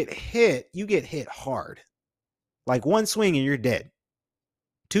when you get hit hard. Like, one swing and you're dead.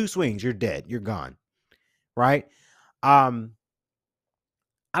 2 swings, you're dead. You're gone. Right? I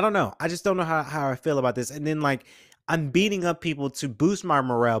don't know. I just don't know how I feel about this. And then, like, I'm beating up people to boost my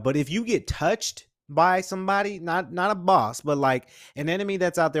morale. But if you get touched by somebody, not a boss, but like an enemy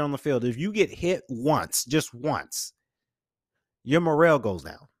that's out there on the field, if you get hit once, just once, your morale goes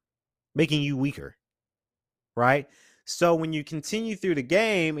down, making you weaker. Right? So when you continue through the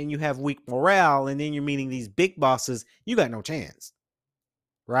game and you have weak morale, and then you're meeting these big bosses, you got no chance.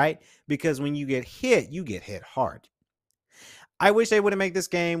 Right? Because when you get hit hard. I wish they would have made this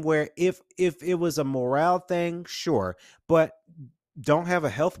game where if it was a morale thing, sure, but don't have a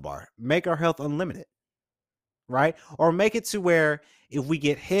health bar. Make our health unlimited, right? Or make it to where if we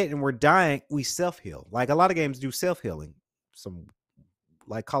get hit and we're dying, we self-heal. Like, a lot of games do self-healing. Some,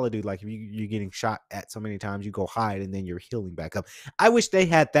 like Call of Duty, like if you're getting shot at so many times, you go hide and then you're healing back up. I wish they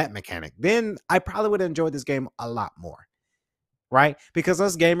had that mechanic. Then I probably would have enjoyed this game a lot more, right? Because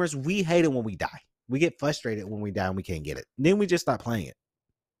us gamers, we hate it when we die. We get frustrated when we die and we can't get it. Then we just stop playing it.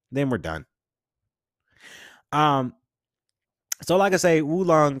 Then we're done. So like I say,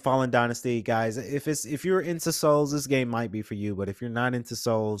 Wulong Fallen Dynasty, guys, if you're into Souls, this game might be for you. But if you're not into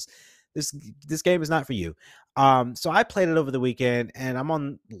Souls, this game is not for you. So I played it over the weekend and I'm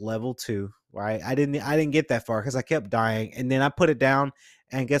on level 2, right? I didn't get that far because I kept dying, and then I put it down,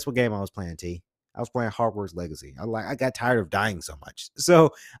 and guess what game I was playing, T? I was playing Hogwarts Legacy. I got tired of dying so much.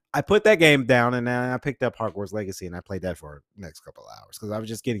 So I put that game down, and then I picked up Hogwarts Legacy, and I played that for the next couple of hours because I was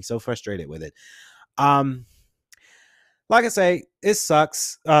just getting so frustrated with it. Like I say, it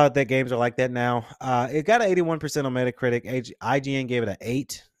sucks that games are like that now. It got an 81% on Metacritic. IGN gave it an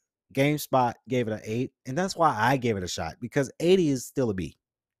 8. GameSpot gave it an 8. And that's why I gave it a shot, because 80 is still a B,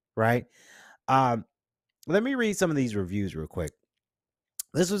 right? Let me read some of these reviews real quick.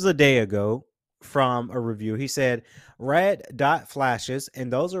 This was a day ago from a review. He said red dot flashes,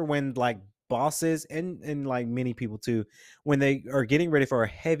 and those are when, like, bosses and like many people too, when they are getting ready for a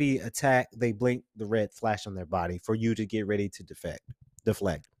heavy attack, they blink the red flash on their body for you to get ready to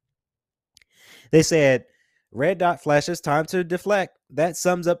deflect. They said red dot flashes, time to deflect. That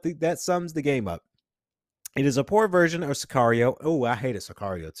sums the game up. It is a poor version of Sicario. Oh, I hated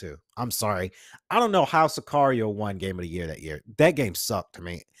Sicario too. I'm sorry. I don't know how Sicario won Game of the Year that year. That game sucked to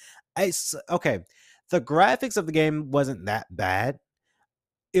me. It's okay. The graphics of the game wasn't that bad.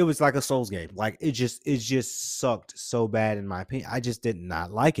 It was like a Souls game. Like it just sucked so bad in my opinion. I just did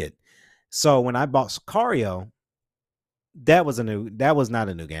not like it. So when I bought Sicario, that was not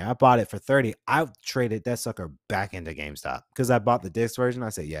a new game. I bought it for 30. I traded that sucker back into GameStop because I bought the disc version. I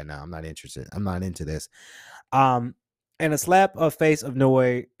said, yeah, no, I'm not interested. I'm not into this. And a slap of face of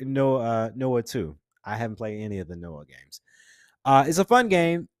Noah 2. I haven't played any of the Noah games. It's a fun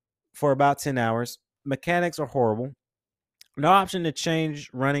game for about 10 hours. Mechanics are horrible. No option to change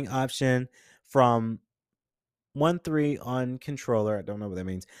running option from 1-3 on controller. I don't know what that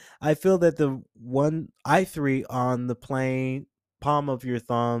means. I feel that the I3 on the palm of your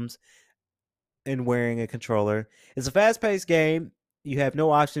thumbs and wearing a controller. It's a fast-paced game. You have no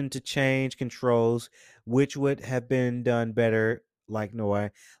option to change controls, which would have been done better. Like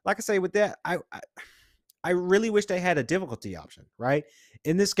Noah, like I say, with that, I really wish they had a difficulty option. Right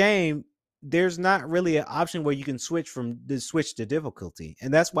in this game, there's not really an option where you can switch to difficulty.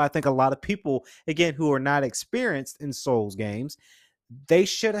 And that's why I think a lot of people, again, who are not experienced in Souls games, they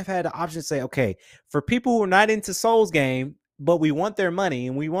should have had an option to say, okay, for people who are not into Souls game, but we want their money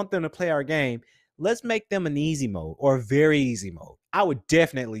and we want them to play our game, let's make them an easy mode or a very easy mode. I would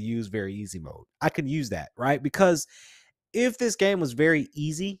definitely use very easy mode. I could use that, right? Because if this game was very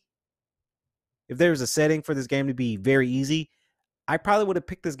easy, if there was a setting for this game to be very easy, I probably would have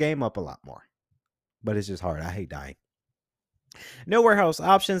picked this game up a lot more. But it's just hard. I hate dying. No warehouse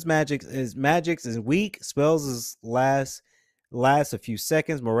options. Magic is weak. Spells is last a few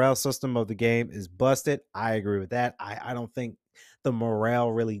seconds. Morale system of the game is busted. I agree with that. I don't think the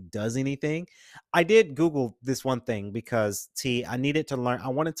morale really does anything. I did Google this one thing because I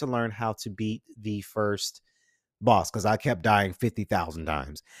wanted to learn how to beat the first boss because I kept dying 50,000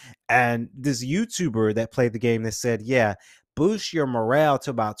 times. And this YouTuber that played the game that said, yeah, boost your morale to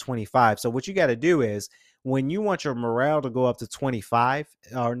about 25. So what you got to do is when you want your morale to go up to 25,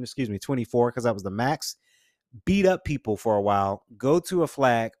 or excuse me, 24, because that was the max, beat up people for a while, go to a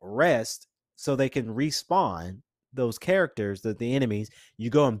flag, rest so they can respawn those characters, the enemies. You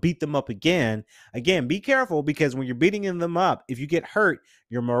go and beat them up again. Again, be careful because when you're beating them up, if you get hurt,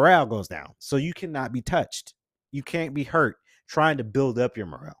 your morale goes down. So you cannot be touched. You can't be hurt trying to build up your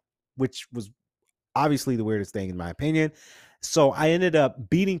morale, which was obviously the weirdest thing in my opinion. So I ended up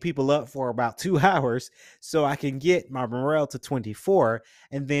beating people up for about 2 hours so I can get my morale to 24.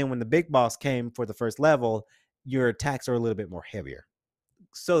 And then when the big boss came for the first level, your attacks are a little bit more heavier.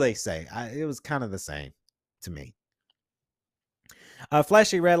 So they say. It was kind of the same to me.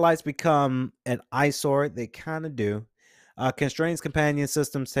 Flashy red lights become an eyesore. They kind of do. Constraints companion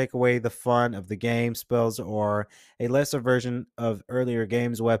systems take away the fun of the game. Spells or a lesser version of earlier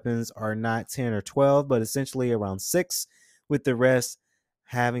games. Weapons are not 10 or 12, but essentially around 6, with the rest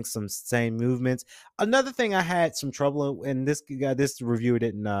having some same movements. Another thing I had some trouble, and this reviewer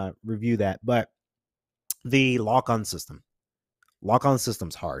didn't review that, but the lock-on system. Lock-on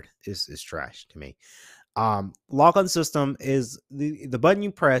system's hard. Is trash to me. Lock-on system is the button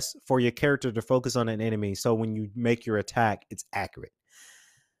you press for your character to focus on an enemy, so when you make your attack, it's accurate.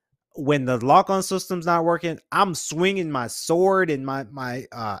 When the lock-on system's not working, I'm swinging my sword and my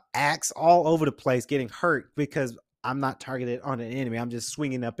axe all over the place, getting hurt because I'm not targeted on an enemy. I'm just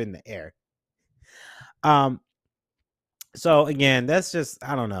swinging up in the air. So again, that's just,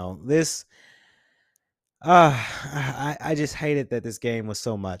 I don't know. This I just hated that this game was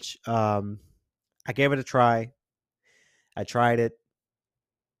so much. I gave it a try. I tried it.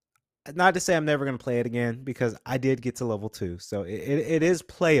 Not to say I'm never going to play it again because I did get to level 2. So it is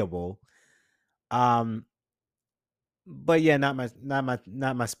playable. But yeah, not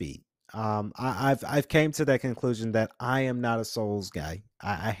my speed. I've came to that conclusion that I am not a Souls guy.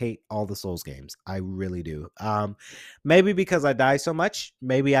 I hate all the Souls games. I really do. Maybe because I die so much.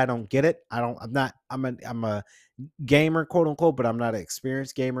 Maybe I don't get it. I'm a gamer, quote unquote, but I'm not an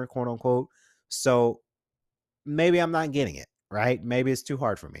experienced gamer, quote unquote. So maybe I'm not getting it, right? Maybe it's too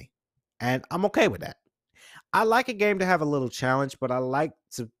hard for me. And I'm okay with that. I like a game to have a little challenge, but I like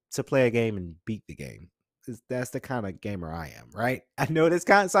to play a game and beat the game. That's the kind of gamer I am, right? I know this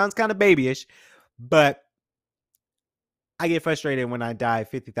sounds kind of babyish, but I get frustrated when I die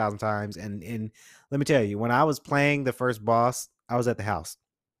 50,000 times. And let me tell you, when I was playing the first boss, I was at the house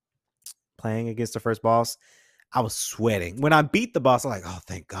playing against the first boss. I was sweating. When I beat the boss, I'm like, oh,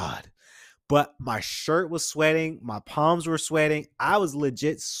 thank God. But my shirt was sweating. My palms were sweating. I was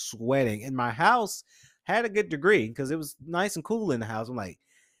legit sweating. And my house had a good degree because it was nice and cool in the house. I'm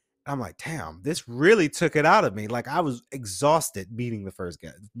like, damn, this really took it out of me. Like I was exhausted beating the first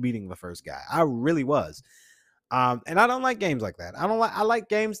guy. I really was. And I don't like games like that. I like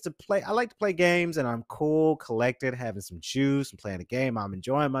games to play. I like to play games and I'm cool, collected, having some juice and playing a game. I'm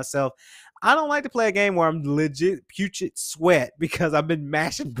enjoying myself. I don't like to play a game where I'm legit putrid sweat because I've been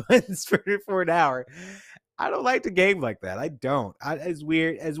mashing buttons for an hour. I don't like to game like that. I don't. As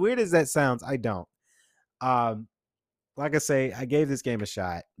weird as that sounds, I don't. Like I say, I gave this game a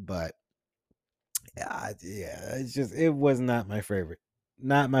shot, but yeah, it was not my favorite.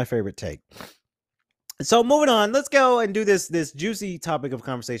 Not my favorite take. So moving on, let's go and do this juicy topic of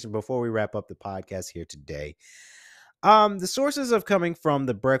conversation before we wrap up the podcast here today. The sources of coming from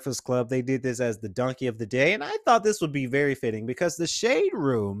the Breakfast Club, they did this as the donkey of the day, and I thought this would be very fitting because the Shade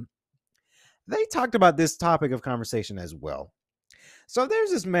Room, they talked about this topic of conversation as well. So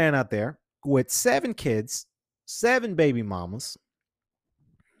there's this man out there with 7 kids, 7 baby mamas.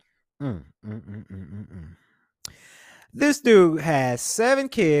 This dude has 7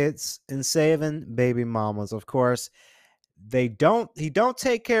 kids and 7 baby mamas. Of course, he don't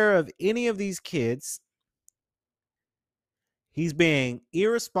take care of any of these kids. He's being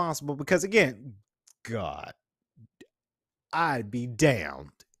irresponsible because, again, God, I'd be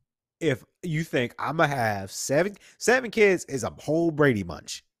damned if you think I'm gonna have 7 kids is a whole Brady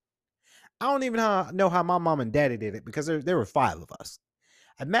Bunch. I don't even know how my mom and daddy did it because there were 5 of us.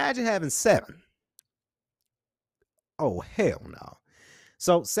 Imagine having 7. Oh, hell no.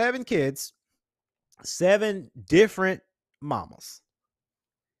 So 7 kids, 7 different mamas.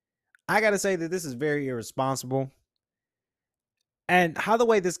 I got to say that this is very irresponsible. And how the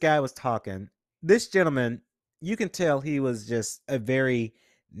way this guy was talking, this gentleman, you can tell he was just a very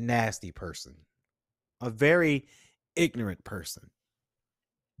nasty person, a very ignorant person.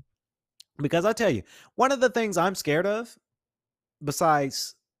 Because I tell you, one of the things I'm scared of,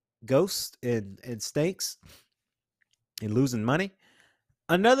 besides ghosts and snakes and losing money,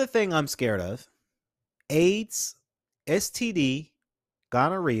 another thing I'm scared of, AIDS, STD,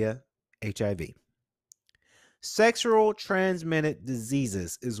 gonorrhea, HIV. Sexual transmitted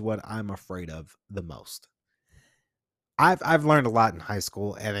diseases is what I'm afraid of the most. I've learned a lot in high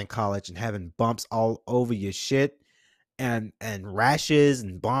school and in college, and having bumps all over your shit and rashes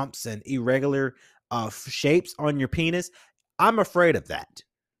and bumps and irregular shapes on your penis. I'm afraid of that.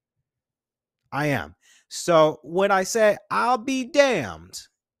 I am. So when I say I'll be damned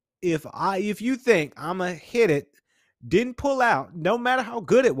if you think I'm gonna hit it, didn't pull out, no matter how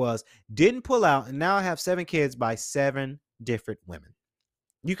good it was, didn't pull out, and now I have 7 kids by 7 different women.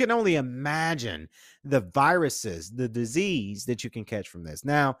 You can only imagine the viruses, the disease that you can catch from this.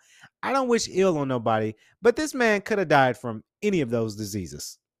 Now, I don't wish ill on nobody, but this man could have died from any of those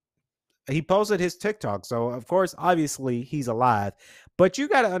diseases. He posted his TikTok, so of course, obviously, he's alive. But you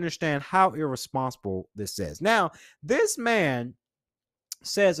got to understand how irresponsible this is. Now, this man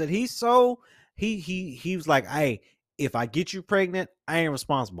says that he was like, hey, if I get you pregnant, I ain't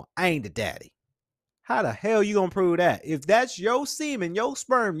responsible. I ain't the daddy. How the hell you gonna prove that? If that's your semen, your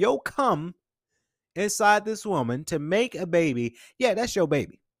sperm, your cum inside this woman to make a baby, yeah, that's your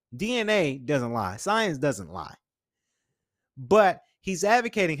baby. DNA doesn't lie. Science doesn't lie. But he's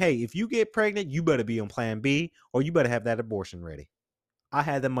advocating, hey, if you get pregnant, you better be on plan B, or you better have that abortion ready. I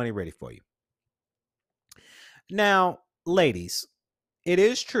had the money ready for you. Now, ladies, it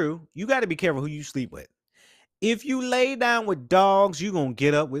is true. You got to be careful who you sleep with. If you lay down with dogs, you're going to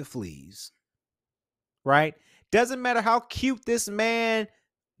get up with fleas. Right? Doesn't matter how cute this man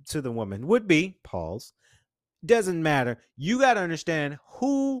to the woman would be. Pause. Doesn't matter. You got to understand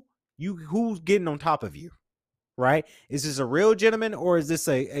who's getting on top of you. Right? Is this a real gentleman, or is this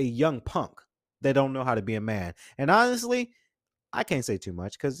a young punk that don't know how to be a man? And honestly, I can't say too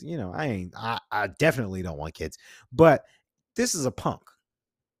much because, I definitely don't want kids. But this is a punk,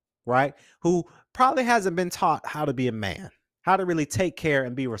 right? Who probably hasn't been taught how to be a man, how to really take care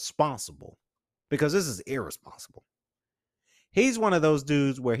and be responsible, because this is irresponsible. He's one of those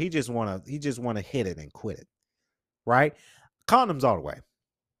dudes where he just want to hit it and quit it, right? Condoms all the way.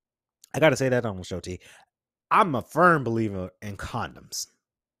 I got to say that on the show, T. I'm a firm believer in condoms.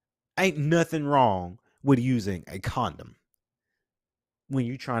 Ain't nothing wrong with using a condom when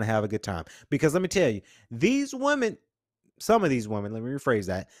you're trying to have a good time. Because let me tell you, some of these women, let me rephrase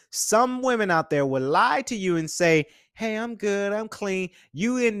that. Some women out there will lie to you and say, hey, I'm good, I'm clean.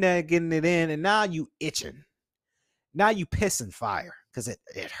 You in there getting it in, and now you itching. Now you pissing fire because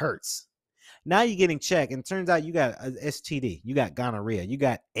it hurts. Now you're getting checked, and it turns out you got a STD, you got gonorrhea, you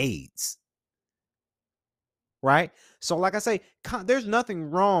got AIDS. Right? So like I say, there's nothing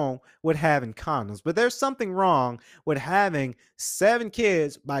wrong with having condoms, but there's something wrong with having 7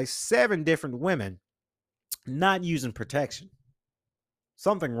 kids by 7 different women not using protection.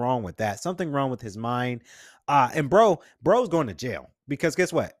 Something wrong with that. Something wrong with his mind. And bro's going to jail because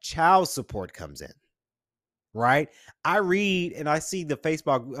guess what? Child support comes in, right? I read and I see the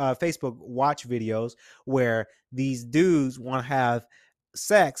Facebook watch videos where these dudes want to have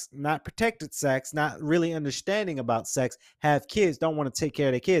sex, not protected sex, not really understanding about sex, have kids, don't want to take care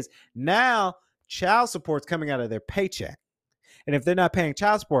of their kids. Now child support's coming out of their paycheck. And if they're not paying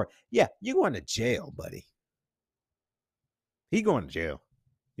child support, yeah, you're going to jail, buddy. He going to jail.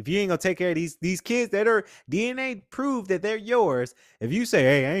 If you ain't gonna take care of these kids that are DNA prove that they're yours, if you say,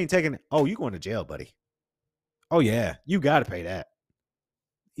 hey, I ain't taking it, oh, you going to jail, buddy. Oh yeah, you gotta pay that.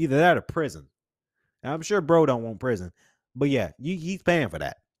 Either that or prison. Now, I'm sure bro don't want prison, but yeah, he's paying for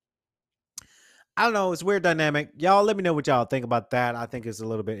that. I don't know. It's a weird dynamic. Y'all let me know what y'all think about that. I think it's a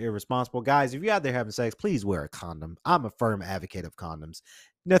little bit irresponsible. Guys, if you're out there having sex, please wear a condom. I'm a firm advocate of condoms.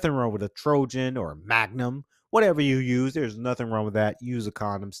 Nothing wrong with a Trojan or a Magnum. Whatever you use, there's nothing wrong with that. Use a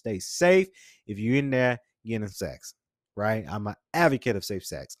condom. Stay safe. If you're in there getting sex, right? I'm an advocate of safe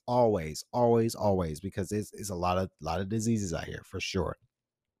sex. Always, always, always, because it's a lot of diseases out here, for sure.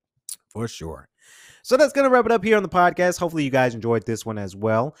 For sure. So that's going to wrap it up here on the podcast. Hopefully you guys enjoyed this one as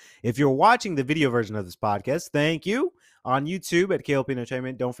well. If you're watching the video version of this podcast, thank you. On YouTube at K.L.P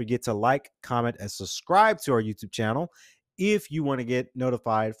Entertainment, don't forget to like, comment, and subscribe to our YouTube channel. If you want to get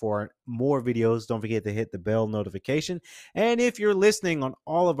notified for more videos, don't forget to hit the bell notification. And if you're listening on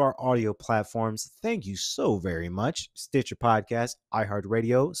all of our audio platforms, thank you so very much. Stitcher Podcast,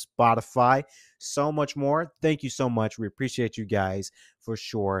 iHeartRadio, Spotify, so much more. Thank you so much. We appreciate you guys for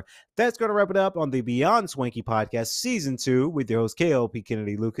sure. That's going to wrap it up on the Beyond Swanky Podcast Season 2 with your host, K.L.P.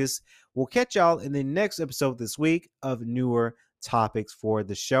 Kennedy Lucas. We'll catch y'all in the next episode this week of newer topics for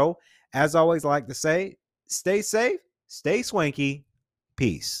the show. As always, I like to say, stay safe. Stay swanky.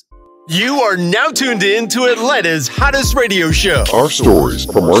 Peace. You are now tuned in to Atlanta's hottest radio show. Our stories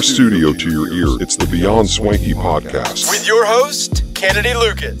from our studio to your ear. It's the Beyond Swanky Podcast. With your host, Kennedy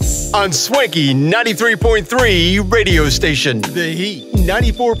Lucas. On Swanky 93.3 radio station. The Heat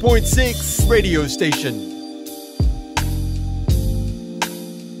 94.6 radio station.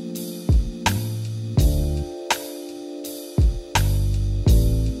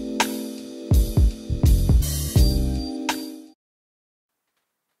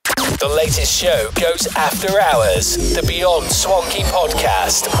 The latest show goes after hours. The Beyond Swanky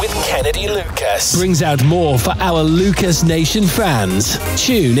Podcast with Kennedy Lucas brings out more for our Lucas Nation fans.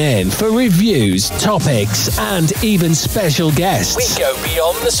 Tune in for reviews, topics, and even special guests. We go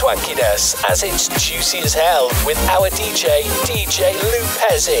beyond the swankiness as it's juicy as hell with our DJ Lou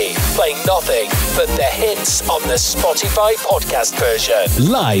Pezzi, playing nothing but the hits on the Spotify podcast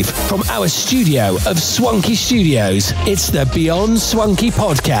version. Live from our studio of Swanky Studios, it's the Beyond Swanky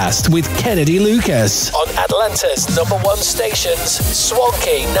Podcast with Kennedy Lucas on Atlanta's #1 stations,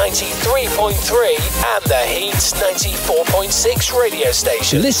 Swanky 93.3 and the Heat's 94.6 radio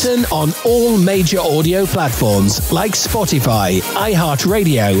station. Listen on all major audio platforms like Spotify,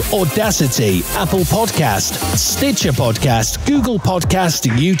 iHeartRadio, Audacity, Apple Podcast, Stitcher Podcast, Google Podcast,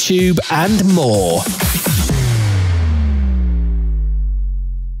 YouTube, and more.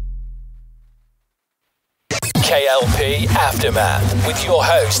 K.L.P Aftermath with your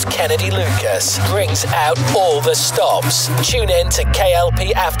host Kennedy Lucas brings out all the stops. Tune in to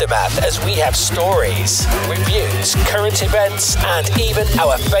K.L.P Aftermath as we have stories, reviews, current events, and even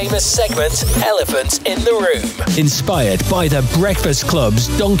our famous segment, Elephant in the Room. Inspired by the Breakfast Club's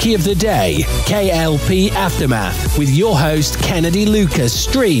Donkey of the Day, K.L.P Aftermath with your host Kennedy Lucas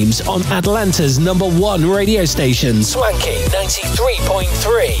streams on Atlanta's #1 radio station, Swanky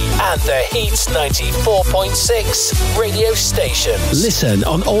 93.3 and the Heat's 94.6 radio station. Listen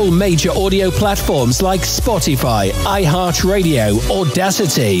on all major audio platforms like Spotify, iHeartRadio,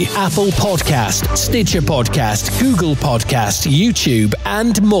 Audacity, Apple Podcast, Stitcher Podcast, Google Podcast, YouTube,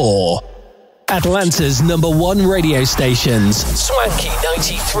 and more. Atlanta's #1 radio stations, Swanky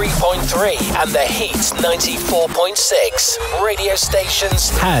 93.3 and the Heat 94.6 radio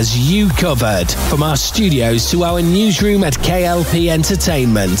stations has you covered. From our studios to our newsroom at K.L.P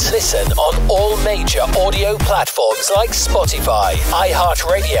Entertainment. Listen on all major audio platforms like Spotify,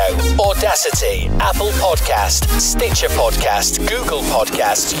 iHeartRadio, Audacity, Apple Podcast, Stitcher Podcast, Google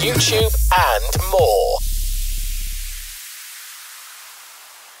Podcast, YouTube, and more.